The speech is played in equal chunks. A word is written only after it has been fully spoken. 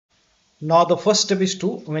Now the first step is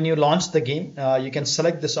to, when you launch the game, you can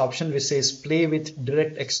select this option which says play with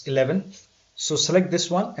DirectX 11. So select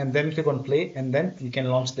this one and then click on play, and then you can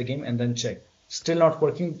launch the game and then check. Still not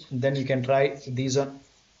working, then you can try these on.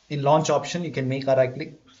 In launch option, you can make a right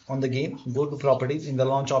click on the game, go to properties. In the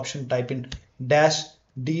launch option, type in dash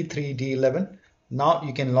D3D11. Now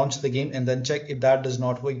you can launch the game and then check. If that does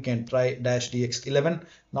not work, you can try dash DX11.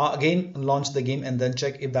 Now again launch the game and then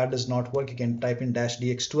check. If that does not work, you can type in dash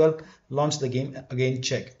DX12, launch the game, again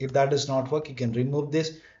check. If that does not work, you can remove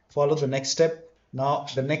this, follow the next step. Now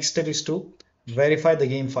the next step is to verify the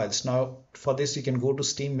game files. Now for this, you can go to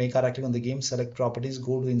Steam, make a right click on the game, select properties,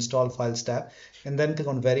 go to install files tab, and then click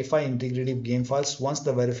on verify integrity of game files. Once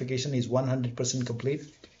the verification is 100%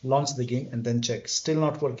 complete, launch the game and then check. Still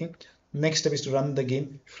not working. Next step is to run the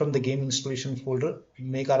game from the game installation folder.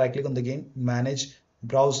 Make a right click on the game, manage,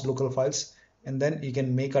 browse local files, and then you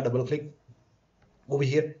can make a double click over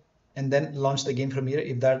here and then launch the game from here.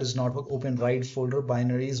 If that does not work, open right folder,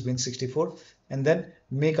 binaries Win64, and then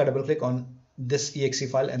make a double click on this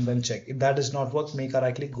exe file and then check. If that does not work, make a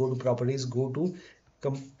right click, go to properties, go to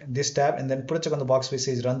this tab, and then put a check on the box which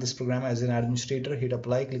says run this program as an administrator. Hit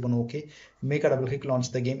apply, click on OK, make a double click,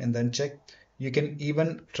 launch the game and then check. You can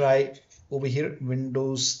even try over here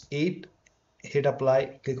Windows 8, hit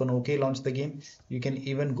apply, click on OK, launch the game. You can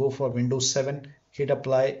even go for Windows 7, hit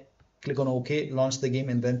apply, click on OK, launch the game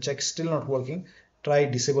and then check. Still not working, try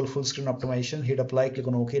disable full screen optimization, hit apply, click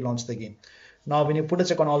on OK, launch the game. Now when you put a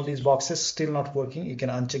check on all these boxes, still not working, you can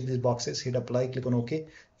uncheck these boxes, hit apply, click on OK,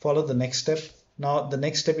 follow the next step. Now the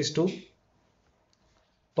next step is to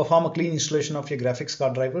perform a clean installation of your graphics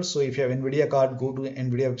card driver. So if you have NVIDIA card, go to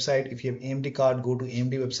NVIDIA website. If you have AMD card, go to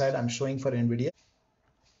AMD website. I'm showing for NVIDIA.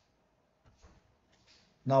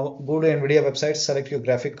 Now go to NVIDIA website, select your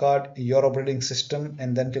graphic card, your operating system,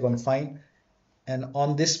 and then click on find. And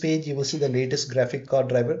on this page, you will see the latest graphic card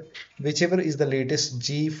driver. Whichever is the latest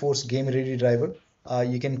GeForce Game Ready driver,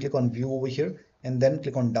 you can click on view over here and then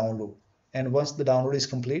click on download. And once the download is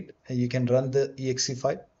complete, you can run the exe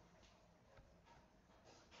file.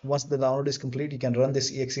 Once the download is complete, you can run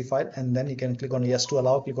this exe file and then you can click on yes to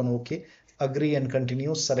allow, click on OK, agree and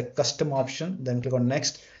continue, select custom option, then click on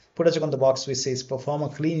next, put a check on the box which says perform a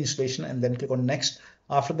clean installation and then click on next.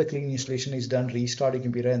 After the clean installation is done, restart your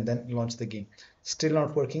computer and then launch the game. Still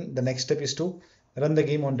not working. The next step is to run the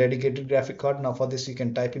game on dedicated graphic card. Now for this, you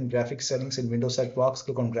can type in graphics settings in Windows search box,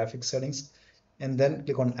 click on graphics settings and then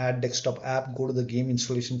click on add desktop app, go to the game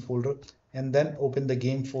installation folder and then open the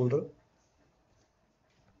game folder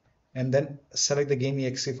and then select the game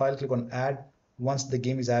exe file, click on add. Once the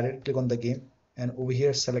game is added, click on the game and over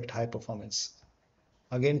here select high performance.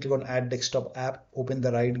 Again click on add desktop app, open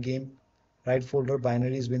the right game, right folder,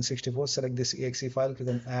 binaries Win64, select this exe file, click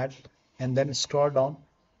on add and then scroll down,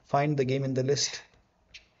 find the game in the list.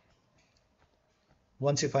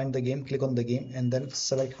 Once you find the game, click on the game and then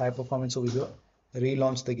select high performance over here,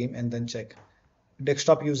 relaunch the game and then check.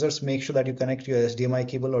 Desktop users, make sure that you connect your HDMI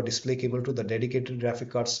cable or display cable to the dedicated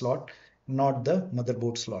graphic card slot, not the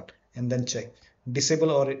motherboard slot, and then check.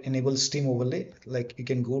 Disable or enable Steam overlay. Like you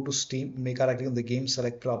can go to Steam, make a right click on the game,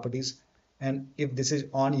 select properties, and if this is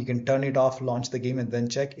on, you can turn it off, launch the game and then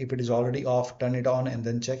check. If it is already off, turn it on and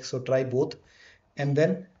then check. So try both and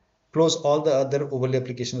then close all the other overlay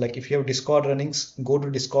application. Like if you have Discord runnings, go to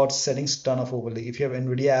Discord settings, turn off overlay. If you have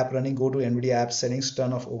NVIDIA app running, go to NVIDIA app settings,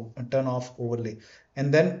 turn off overlay,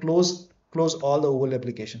 and then close all the overlay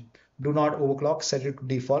application. Do not overclock, set it to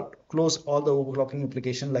default. Close all the overclocking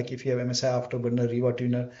application. Like if you have MSI Afterburner, Riva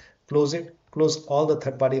Tuner, close it. Close all the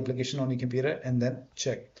third-party application on your computer and then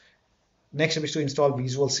check. Next step is to install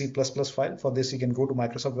Visual C++ file. For this, you can go to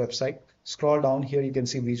Microsoft website. Scroll down here, you can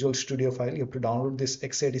see Visual Studio file. You have to download this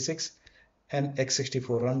x86 and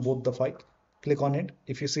x64. Run both the file. Click on it.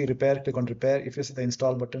 If you see repair, click on repair. If you see the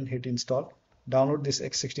install button, hit install. Download this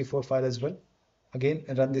x64 file as well. Again,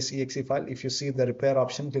 run this exe file. If you see the repair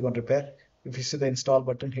option, click on repair. If you see the install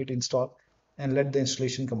button, hit install and let the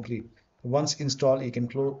installation complete. Once installed, you can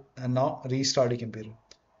close and now restart your computer.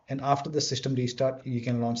 And after the system restart, you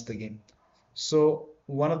can launch the game. So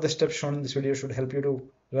one of the steps shown in this video should help you to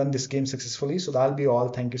run this game successfully. So that'll be all.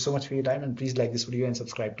 Thank you so much for your time and please like this video and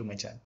subscribe to my channel.